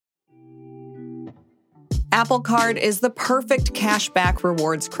Apple Card is the perfect cashback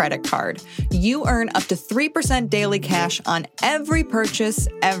rewards credit card. You earn up to 3% daily cash on every purchase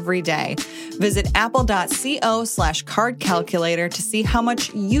every day. Visit apple.co/card calculator to see how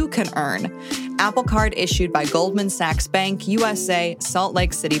much you can earn. Apple Card issued by Goldman Sachs Bank, USA, Salt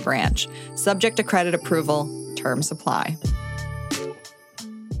Lake City branch. Subject to credit approval. Terms apply.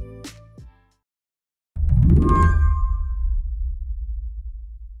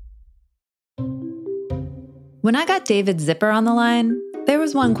 When I got David Zipper on the line, there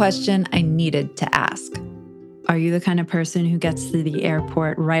was one question I needed to ask. Are you the kind of person who gets to the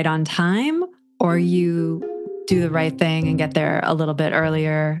airport right on time, or you do the right thing and get there a little bit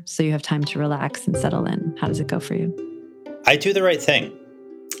earlier so you have time to relax and settle in? How does it go for you? I do the right thing.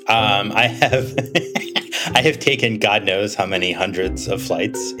 I have I have taken God knows how many hundreds of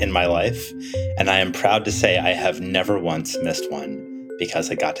flights in my life, and I am proud to say I have never once missed one because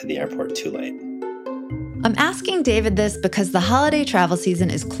I got to the airport too late. I'm asking David this because the holiday travel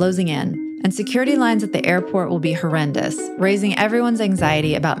season is closing in, and security lines at the airport will be horrendous, raising everyone's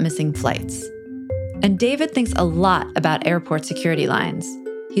anxiety about missing flights. And David thinks a lot about airport security lines.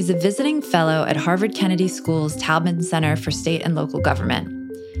 He's a visiting fellow at Harvard Kennedy School's Taubman Center for State and Local Government,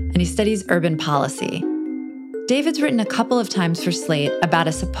 and he studies urban policy. David's written a couple of times for Slate about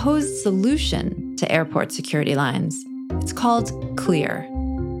a supposed solution to airport security lines. It's called CLEAR.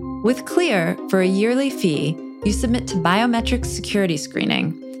 With CLEAR, for a yearly fee, you submit to biometric security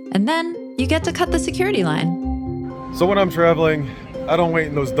screening, and then you get to cut the security line. So when I'm traveling, I don't wait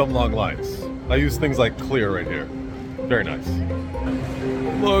in those dumb long lines. I use things like CLEAR right here. Very nice.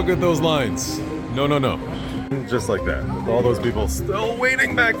 Look at those lines. No. Just like that. With all those people still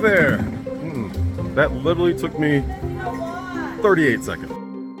waiting back there. That literally took me 38 seconds.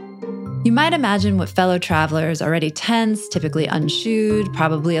 You might imagine what fellow travelers, already tense, typically unshoed,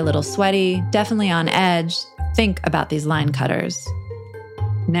 probably a little sweaty, definitely on edge, think about these line cutters.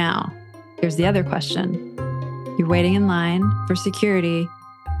 Now, here's the other question. You're waiting in line for security.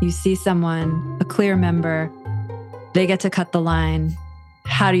 You see someone, a CLEAR member. They get to cut the line.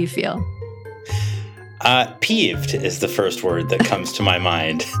 How do you feel? Peeved is the first word that comes to my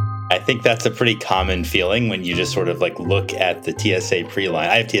mind. I think that's a pretty common feeling when you just sort of like look at the TSA pre-line.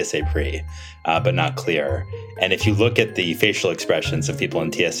 I have TSA pre, but not CLEAR. And if you look at the facial expressions of people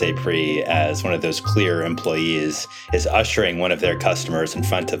in TSA pre as one of those CLEAR employees is ushering one of their customers in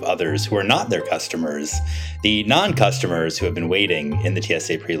front of others who are not their customers, the non-customers who have been waiting in the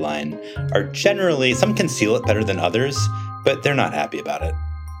TSA pre-line are generally, some conceal it better than others, but they're not happy about it.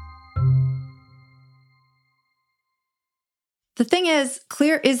 The thing is,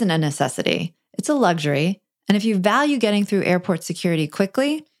 CLEAR isn't a necessity. It's a luxury. And if you value getting through airport security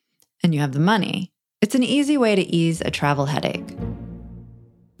quickly, and you have the money, it's an easy way to ease a travel headache.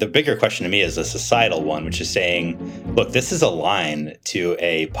 The bigger question to me is a societal one, which is saying, look, this is a line to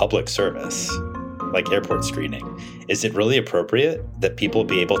a public service, like airport screening. Is it really appropriate that people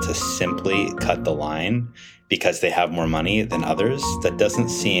be able to simply cut the line because they have more money than others? That doesn't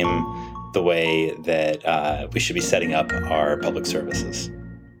seem the way that we should be setting up our public services.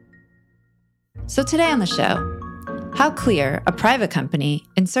 So today on the show, how CLEAR, a private company,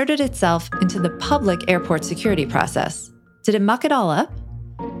 inserted itself into the public airport security process. Did it muck it all up?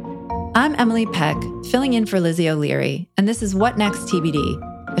 I'm Emily Peck, filling in for Lizzie O'Leary, and this is What Next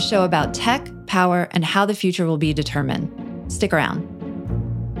TBD, a show about tech, power, and how the future will be determined. Stick around.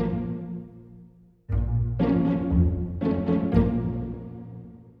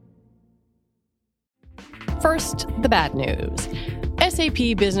 First, the bad news.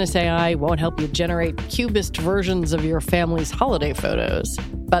 SAP Business AI won't help you generate cubist versions of your family's holiday photos,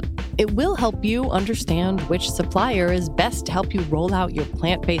 but it will help you understand which supplier is best to help you roll out your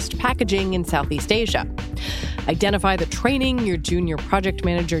plant-based packaging in Southeast Asia. Identify the training your junior project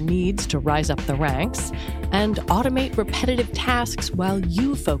manager needs to rise up the ranks, and automate repetitive tasks while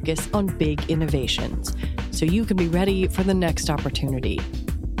you focus on big innovations, so you can be ready for the next opportunity.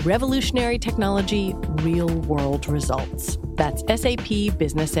 Revolutionary technology, real-world results. That's SAP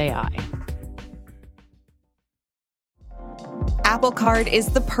Business AI. Apple Card is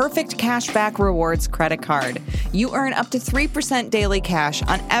the perfect cashback rewards credit card. You earn up to 3% daily cash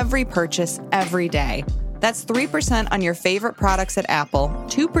on every purchase every day. That's 3% on your favorite products at Apple,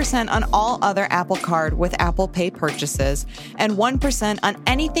 2% on all other Apple Card with Apple Pay purchases, and 1% on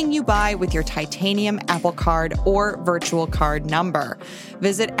anything you buy with your titanium Apple Card or virtual card number.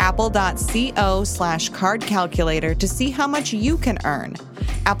 Visit apple.co/card calculator to see how much you can earn.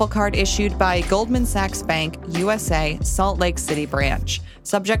 Apple Card issued by Goldman Sachs Bank, USA, Salt Lake City branch.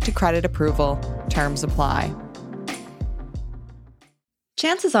 Subject to credit approval. Terms apply.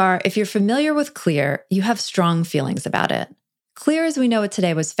 Chances are, if you're familiar with Clear, you have strong feelings about it. Clear as we know it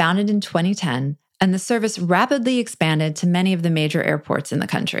today was founded in 2010, and the service rapidly expanded to many of the major airports in the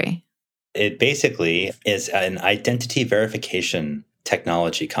country. It basically is an identity verification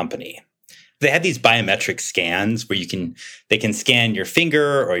technology company. They have these biometric scans where they can scan your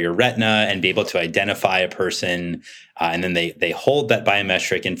finger or your retina and be able to identify a person. And then they hold that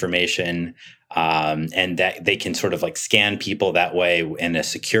biometric information and that they can sort of like scan people that way in a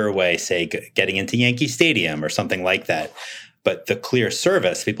secure way, say getting into Yankee Stadium or something like that. But the Clear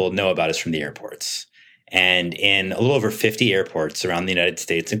service people know about is from the airports. And in a little over 50 airports around the United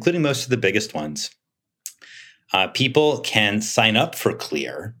States, including most of the biggest ones, people can sign up for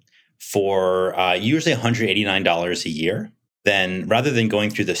Clear for usually $189 a year. Then rather than going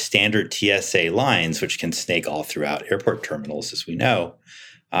through the standard TSA lines, which can snake all throughout airport terminals, as we know,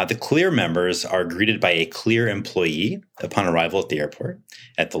 the Clear members are greeted by a Clear employee upon arrival at the airport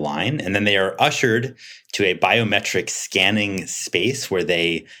at the line. And then they are ushered to a biometric scanning space where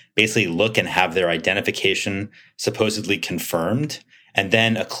they basically look and have their identification supposedly confirmed. And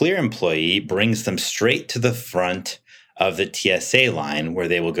then a Clear employee brings them straight to the front of the TSA line, where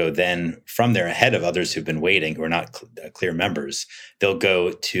they will go then from there ahead of others who've been waiting, who are not Clear members. They'll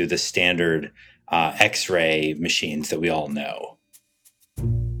go to the standard X-ray machines that we all know.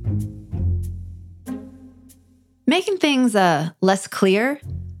 Making things less clear,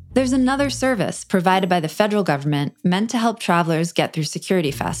 there's another service provided by the federal government meant to help travelers get through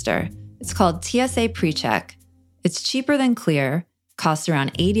security faster. It's called TSA PreCheck. It's cheaper than Clear, costs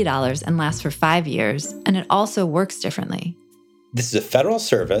around $80 and lasts for 5 years, and it also works differently. This is a federal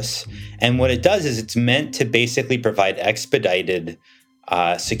service, and what it does is it's meant to basically provide expedited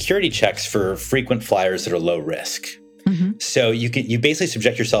security checks for frequent flyers that are low risk. Mm-hmm. So you basically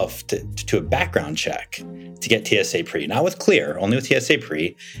subject yourself to a background check to get TSA Pre, not with Clear, only with TSA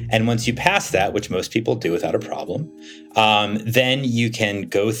Pre. And once you pass that, which most people do without a problem, then you can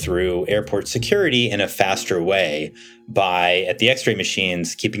go through airport security in a faster way by, at the X-ray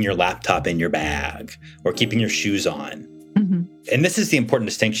machines, keeping your laptop in your bag or keeping your shoes on. Mm-hmm. And this is the important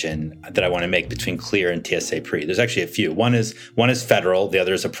distinction that I want to make between Clear and TSA Pre. There's actually a few. One is federal, the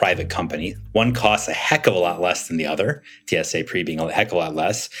other is a private company. One costs a heck of a lot less than the other, TSA Pre being a heck of a lot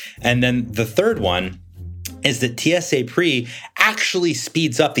less. And then the third one is that TSA Pre actually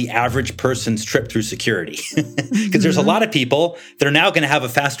speeds up the average person's trip through security. Because there's a lot of people that are now going to have a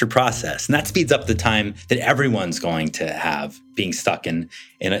faster process. And that speeds up the time that everyone's going to have being stuck in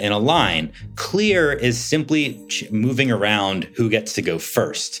a line. Clear is simply moving around who gets to go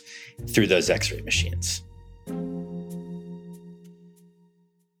first through those X-ray machines.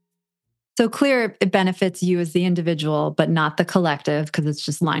 So Clear, it benefits you as the individual, but not the collective because it's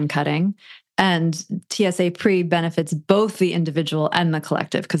just line cutting. And TSA Pre benefits both the individual and the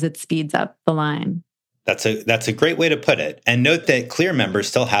collective because it speeds up the line. That's a great way to put it. And note that Clear members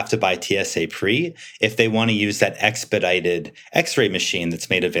still have to buy TSA Pre if they want to use that expedited X-ray machine that's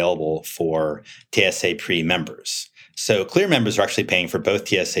made available for TSA Pre members. So Clear members are actually paying for both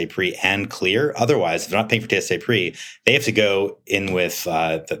TSA Pre and Clear. Otherwise, if they're not paying for TSA Pre, they have to go in with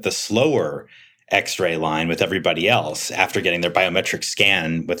the slower X-ray line with everybody else after getting their biometric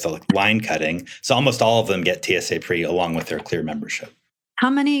scan with the line cutting. So almost all of them get TSA Pre along with their Clear membership. How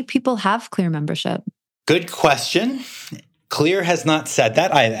many people have Clear membership? Good question. Clear has not said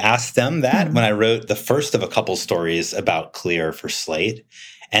that. I have asked them that when I wrote the first of a couple stories about Clear for Slate.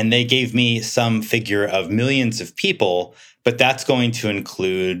 And they gave me some figure of millions of people, but that's going to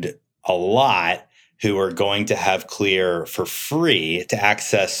include a lot who are going to have Clear for free to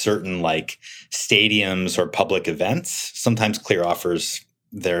access certain like stadiums or public events. Sometimes Clear offers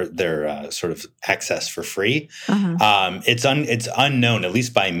their sort of access for free. Uh-huh. It's unknown, at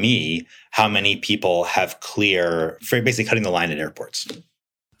least by me, how many people have Clear for basically cutting the line at airports.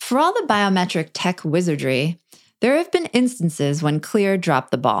 For all the biometric tech wizardry, there have been instances when Clear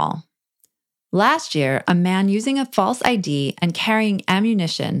dropped the ball. Last year, a man using a false ID and carrying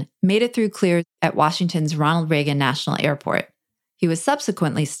ammunition made it through Clear at Washington's Ronald Reagan National Airport. He was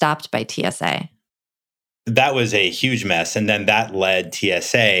subsequently stopped by TSA. That was a huge mess. And then that led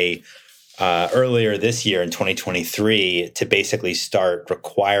TSA earlier this year in 2023 to basically start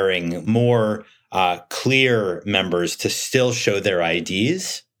requiring more Clear members to still show their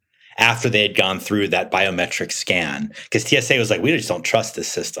IDs after they had gone through that biometric scan. Because TSA was like, we just don't trust this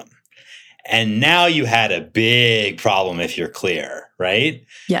system. And now you had a big problem if you're Clear, right?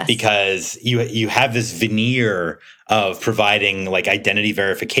 Yes. Because you have this veneer of providing like identity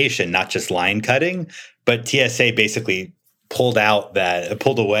verification, not just line cutting. But TSA basically pulled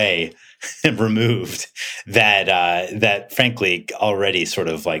away removed that frankly already sort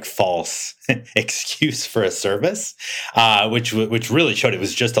of like false excuse for a service, which really showed it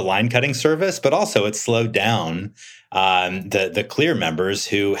was just a line cutting service, but also it slowed down the Clear members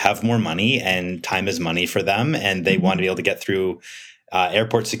who have more money and time is money for them, and they want to be able to get through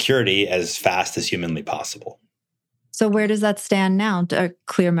airport security as fast as humanly possible. So where does that stand now?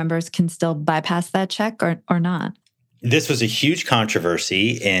 Clear members can still bypass that check or not? This was a huge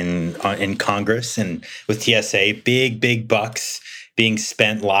controversy in Congress and with TSA, big bucks being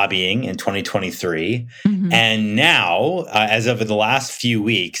spent lobbying in 2023. Mm-hmm. And now, as of the last few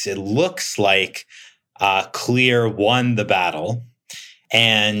weeks, it looks like Clear won the battle,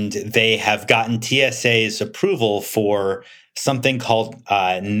 and they have gotten TSA's approval for something called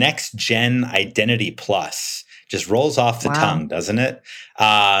Next Gen Identity Plus. Just rolls off the tongue, doesn't it?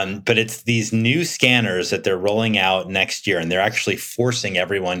 But it's these new scanners that they're rolling out next year, and they're actually forcing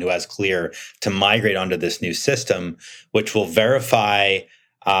everyone who has Clear to migrate onto this new system, which will verify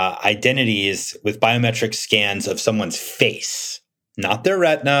identities with biometric scans of someone's face, not their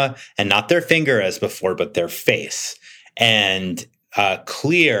retina and not their finger as before, but their face. And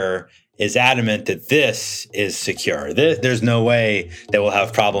Clear is adamant that this is secure. There's no way that we'll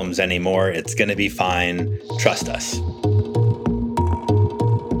have problems anymore. It's going to be fine. Trust us.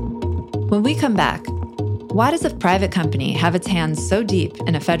 When we come back, why does a private company have its hands so deep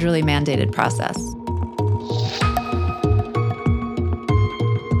in a federally mandated process?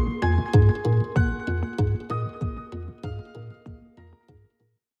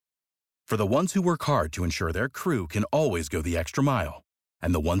 For the ones who work hard to ensure their crew can always go the extra mile,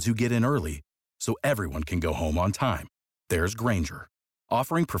 and the ones who get in early so everyone can go home on time, there's Grainger,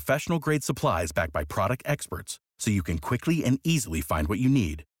 offering professional-grade supplies backed by product experts so you can quickly and easily find what you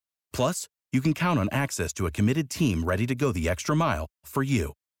need. Plus, you can count on access to a committed team ready to go the extra mile for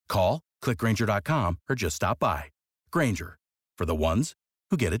you. Call, click Grainger.com, or just stop by. Grainger, for the ones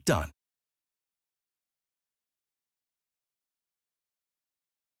who get it done.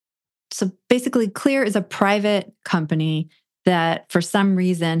 So basically, Clear is a private company that for some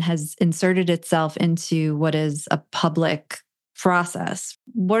reason has inserted itself into what is a public process.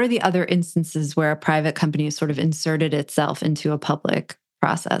 What are the other instances where a private company has sort of inserted itself into a public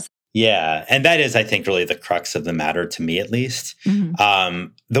process? Yeah, and that is, I think, really the crux of the matter, to me at least. Mm-hmm.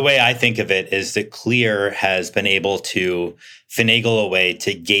 The way I think of it is that Clear has been able to finagle a way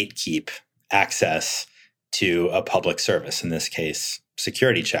to gatekeep access to a public service, in this case,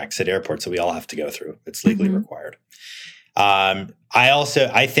 security checks at airports that we all have to go through. It's legally required.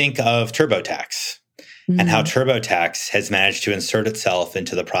 I think of TurboTax and how TurboTax has managed to insert itself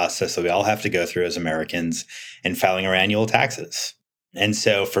into the process that we all have to go through as Americans in filing our annual taxes. And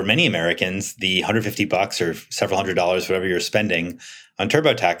so for many Americans, the $150 or several $100s, whatever you're spending on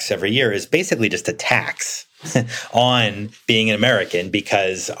TurboTax every year is basically just a tax on being an American,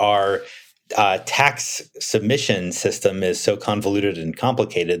 because our tax submission system is so convoluted and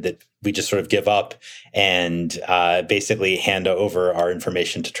complicated that we just sort of give up and basically hand over our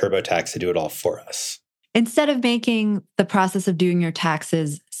information to TurboTax to do it all for us. Instead of making the process of doing your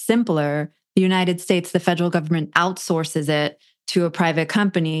taxes simpler, the United States, the federal government outsources it to a private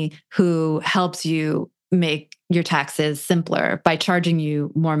company who helps you make your taxes simpler by charging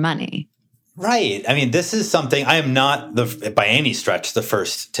you more money. Right. I mean, this is something I am not by any stretch the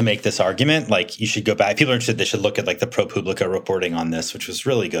first to make this argument. Like, you should go back. People are interested. They should look at like the ProPublica reporting on this, which was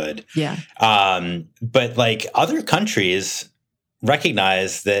really good. Yeah. But like other countries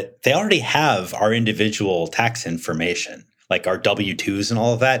recognize that they already have our individual tax information, like our W-2s and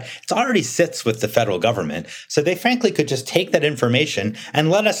all of that. It already sits with the federal government. So they frankly could just take that information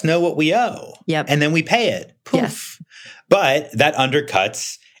and let us know what we owe. Yep. And then we pay it. Poof. Yes. But that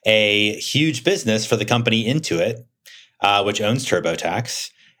undercuts a huge business for the company Intuit, which owns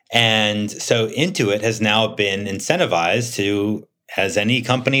TurboTax. And so Intuit has now been incentivized to, as any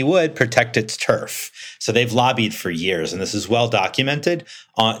company would, protect its turf. So they've lobbied for years, and this is well documented,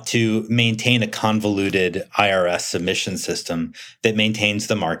 to maintain a convoluted IRS submission system that maintains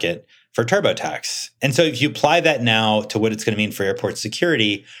the market for TurboTax. And so if you apply that now to what it's going to mean for airport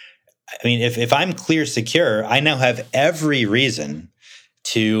security, I mean, if I'm Clear Secure, I now have every reason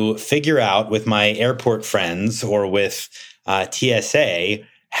to figure out with my airport friends or with TSA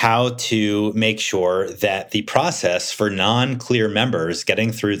how to make sure that the process for non-Clear members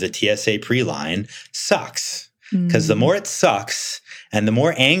getting through the TSA pre-line sucks. Because the more it sucks And the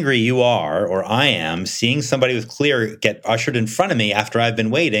more angry you are, or I am, seeing somebody with Clear get ushered in front of me after I've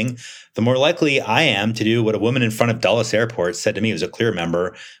been waiting, the more likely I am to do what a woman in front of Dulles Airport said to me, who was a Clear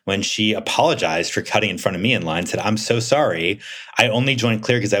member, when she apologized for cutting in front of me in line, said, "I'm so sorry. I only joined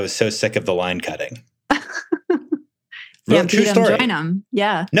Clear because I was so sick of the line cutting." Yeah, true story. Join them.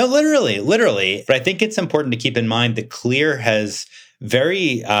 Yeah. No, literally. But I think it's important to keep in mind that Clear has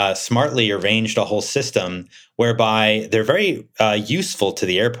very smartly arranged a whole system whereby they're very useful to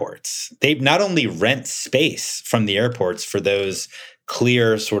the airports. They not only rent space from the airports for those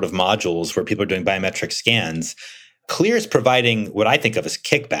Clear sort of modules where people are doing biometric scans. Clear is providing what I think of as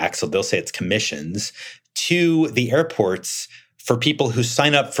kickbacks, so they'll say it's commissions, to the airports for people who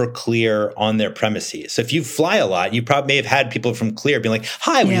sign up for Clear on their premises. So if you fly a lot, you probably may have had people from Clear being like,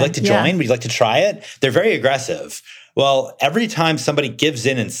 "Hi, would you like to join? Would you like to try it?" They're very aggressive. Well, every time somebody gives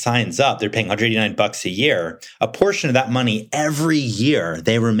in and signs up, they're paying $189 a year. A portion of that money every year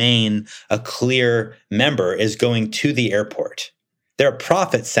they remain a Clear member is going to the airport. They're a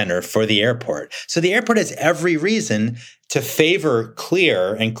profit center for the airport. So the airport has every reason to favor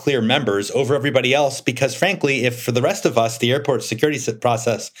Clear and Clear members over everybody else because, frankly, if for the rest of us, the airport security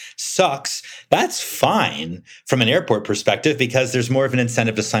process sucks, that's fine from an airport perspective because there's more of an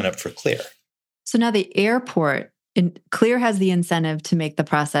incentive to sign up for Clear. So now the airport, Clear has the incentive to make the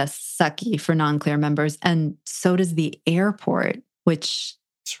process sucky for non-Clear members, and so does the airport, which...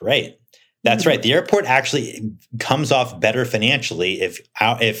 That's right. That's right. The airport actually comes off better financially if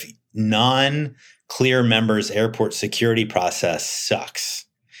non-Clear members' airport security process sucks,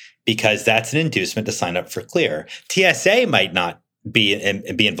 because that's an inducement to sign up for Clear. TSA might not be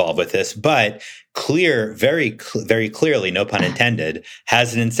involved with this, but Clear very clearly, no pun intended,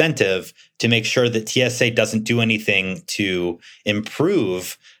 has an incentive to make sure that TSA doesn't do anything to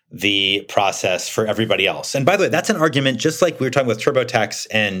improve the process for everybody else. And by the way, that's an argument, just like we were talking with TurboTax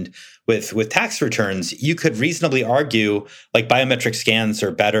and with tax returns, you could reasonably argue like biometric scans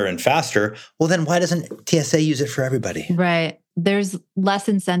are better and faster. Well, then why doesn't TSA use it for everybody? Right. There's less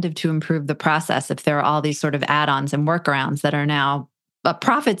incentive to improve the process if there are all these sort of add-ons and workarounds that are now a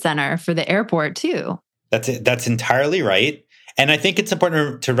profit center for the airport too. That's it. That's entirely right. And I think it's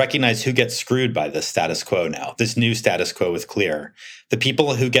important to recognize who gets screwed by this status quo now, this new status quo with Clear. The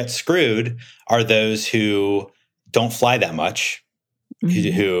people who get screwed are those who don't fly that much,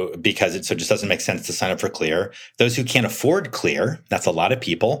 who because it just doesn't make sense to sign up for Clear. Those who can't afford Clear, that's a lot of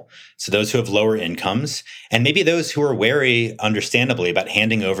people. So those who have lower incomes, and maybe those who are wary, understandably, about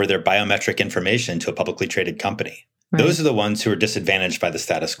handing over their biometric information to a publicly traded company. Right. Those are the ones who are disadvantaged by the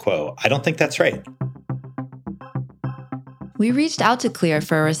status quo. I don't think that's right. We reached out to Clear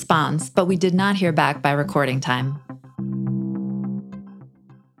for a response, but we did not hear back by recording time.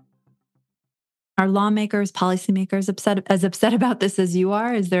 Are lawmakers, policymakers upset about this as you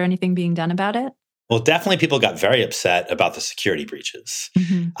are? Is there anything being done about it? Well, definitely people got very upset about the security breaches.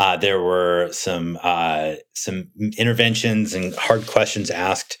 There were some interventions and hard questions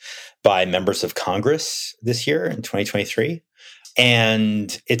asked by members of Congress this year in 2023.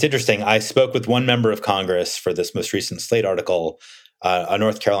 And it's interesting. I spoke with one member of Congress for this most recent Slate article, a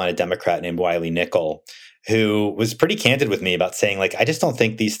North Carolina Democrat named Wiley Nickel, who was pretty candid with me about saying, like, I just don't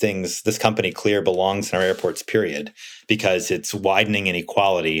think this company Clear belongs in our airports, period, because it's widening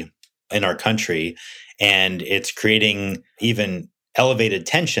inequality in our country and it's creating even elevated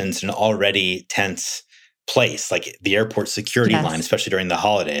tensions in an already tense place, like the airport security line, especially during the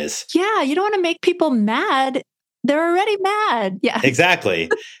holidays. Yeah, you don't want to make people mad. They're already mad. Yeah, exactly.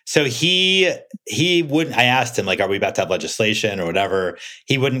 So he wouldn't. I asked him, like, are we about to have legislation or whatever?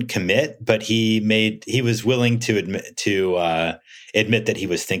 He wouldn't commit, but he was willing to admit that he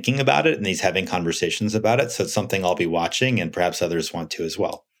was thinking about it and he's having conversations about it. So it's something I'll be watching, and perhaps others want to as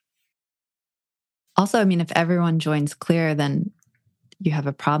well. Also, I mean, if everyone joins Clear, then you have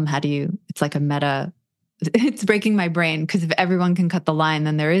a problem. It's like a meta. It's breaking my brain because if everyone can cut the line,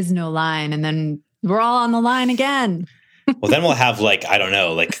 then there is no line, and then we're all on the line again. Well, then we'll have like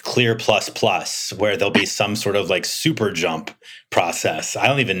Clear plus, where there'll be some sort of like super jump process. I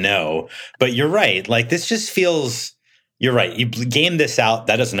don't even know. But you're right. Like this just feels, you're right. You game this out.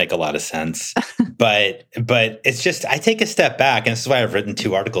 That doesn't make a lot of sense. but it's just, I take a step back, and this is why I've written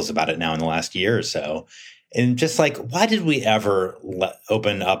 2 articles about it now in the last year or so. And just like, why did we ever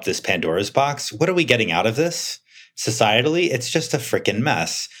open up this Pandora's box? What are we getting out of this societally? It's just a freaking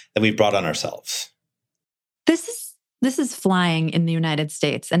mess that we've brought on ourselves. This is flying in the United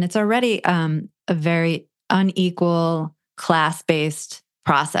States, and it's already a very unequal class-based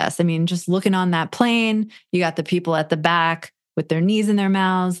process. I mean, just looking on that plane, you got the people at the back with their knees in their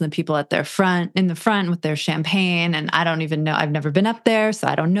mouths, and the people in the front with their champagne. And I don't even know, I've never been up there, so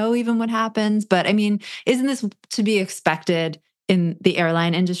I don't know even what happens. But I mean, isn't this to be expected in the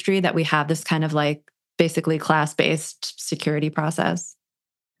airline industry, that we have this kind of like basically class-based security process?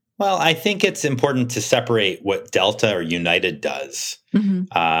 Well, I think it's important to separate what Delta or United does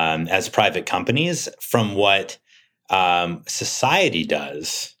as private companies from what society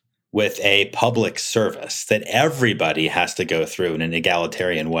does with a public service that everybody has to go through in an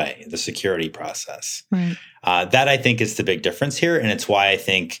egalitarian way, the security process. Right. That, I think, is the big difference here. And it's why I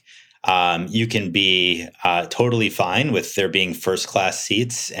think you can be totally fine with there being first-class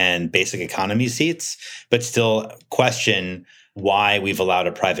seats and basic economy seats, but still question why we've allowed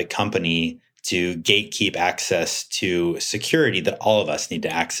a private company to gatekeep access to security that all of us need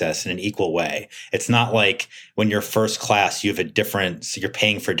to access in an equal way. It's not like when you're first class, you have you're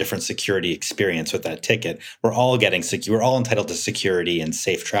paying for a different security experience with that ticket. We're all we're all entitled to security and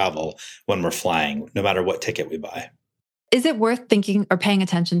safe travel when we're flying, no matter what ticket we buy. Is it worth thinking or paying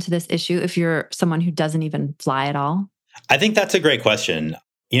attention to this issue if you're someone who doesn't even fly at all? I think that's a great question.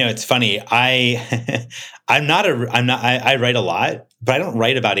 You know, it's funny. I write a lot, but I don't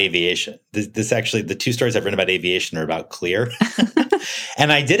write about aviation. This actually, the 2 stories I've written about aviation are about Clear.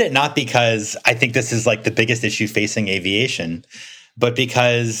 And I did it not because I think this is like the biggest issue facing aviation, but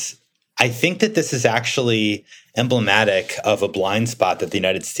because I think that this is actually emblematic of a blind spot that the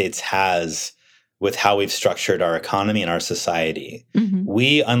United States has with how we've structured our economy and our society. Mm-hmm.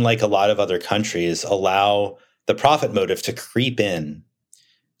 We, unlike a lot of other countries, allow the profit motive to creep in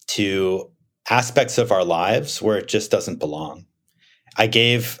to aspects of our lives where it just doesn't belong. I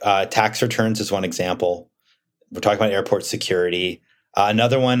gave tax returns as one example. We're talking about airport security.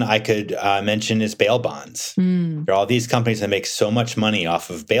 Another one I could mention is bail bonds. There are all these companies that make so much money off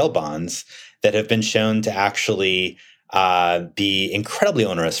of bail bonds that have been shown to actually be incredibly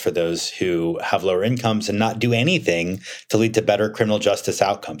onerous for those who have lower incomes and not do anything to lead to better criminal justice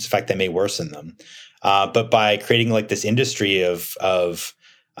outcomes. In fact, they may worsen them. But by creating like this industry of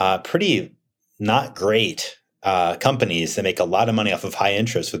pretty not great companies that make a lot of money off of high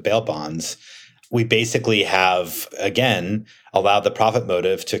interest with bail bonds, we basically have, again, allowed the profit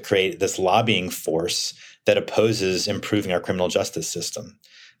motive to create this lobbying force that opposes improving our criminal justice system.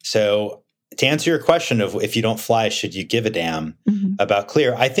 So to answer your question of if you don't fly, should you give a damn about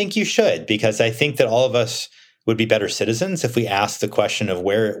Clear? I think you should, because I think that all of us would be better citizens if we asked the question of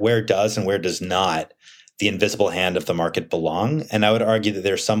where does and where does not the invisible hand of the market belong. And I would argue that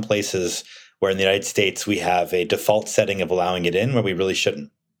there are some places where in the United States we have a default setting of allowing it in where we really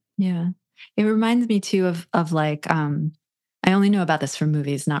shouldn't. Yeah. It reminds me too of like, I only know about this from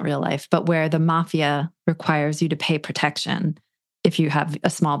movies, not real life, but where the mafia requires you to pay protection if you have a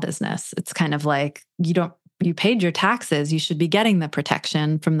small business. It's kind of like you paid your taxes, you should be getting the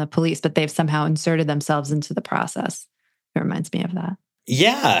protection from the police, but they've somehow inserted themselves into the process. It reminds me of that.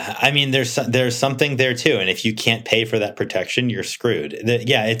 Yeah, I mean, there's something there too, and if you can't pay for that protection, you're screwed.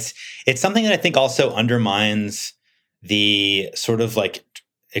 It's something that I think also undermines the sort of like,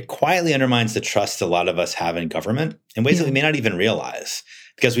 it quietly undermines the trust a lot of us have in government in ways that we may not even realize,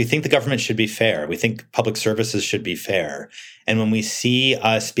 because we think the government should be fair. We think public services should be fair. And when we see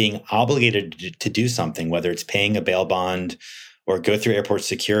us being obligated to do something, whether it's paying a bail bond or go through airport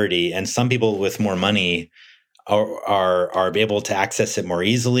security, and some people with more money are able to access it more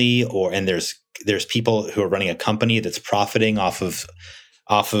easily, and there's people who are running a company that's profiting off of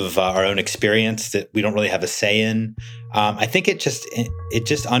our own experience that we don't really have a say in. I think it just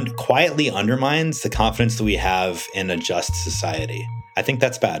quietly undermines the confidence that we have in a just society. I think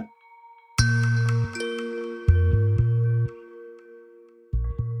that's bad.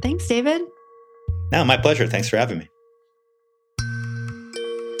 Thanks, David. No, my pleasure. Thanks for having me.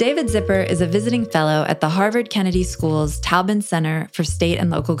 David Zipper is a visiting fellow at the Harvard Kennedy School's Taubman Center for State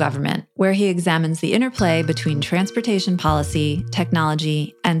and Local Government, where he examines the interplay between transportation policy,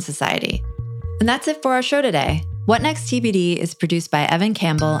 technology, and society. And that's it for our show today. What Next TBD is produced by Evan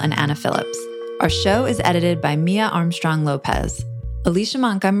Campbell and Anna Phillips. Our show is edited by Mia Armstrong Lopez. Alicia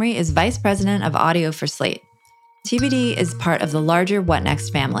Montgomery is Vice President of Audio for Slate. TBD is part of the larger What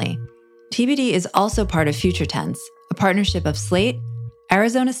Next family. TBD is also part of Future Tense, a partnership of Slate,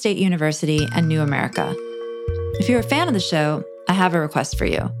 Arizona State University, and New America. If you're a fan of the show, I have a request for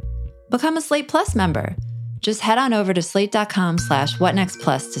you. Become a Slate Plus member. Just head on over to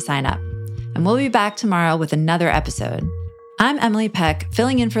slate.com/whatnextplus to sign up. And we'll be back tomorrow with another episode. I'm Emily Peck,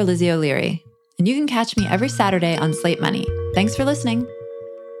 filling in for Lizzie O'Leary, and you can catch me every Saturday on Slate Money. Thanks for listening.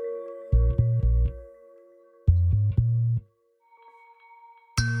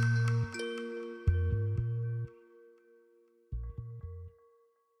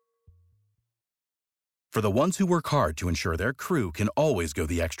 For the ones who work hard to ensure their crew can always go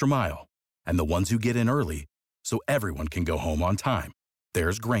the extra mile, and the ones who get in early so everyone can go home on time,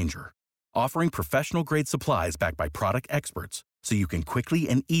 there's Grainger, offering professional-grade supplies backed by product experts so you can quickly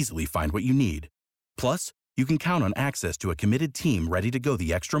and easily find what you need. Plus, you can count on access to a committed team ready to go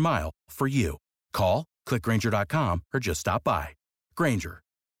the extra mile for you. Call, click Grainger.com, or just stop by. Grainger,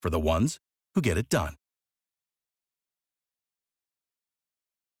 for the ones who get it done.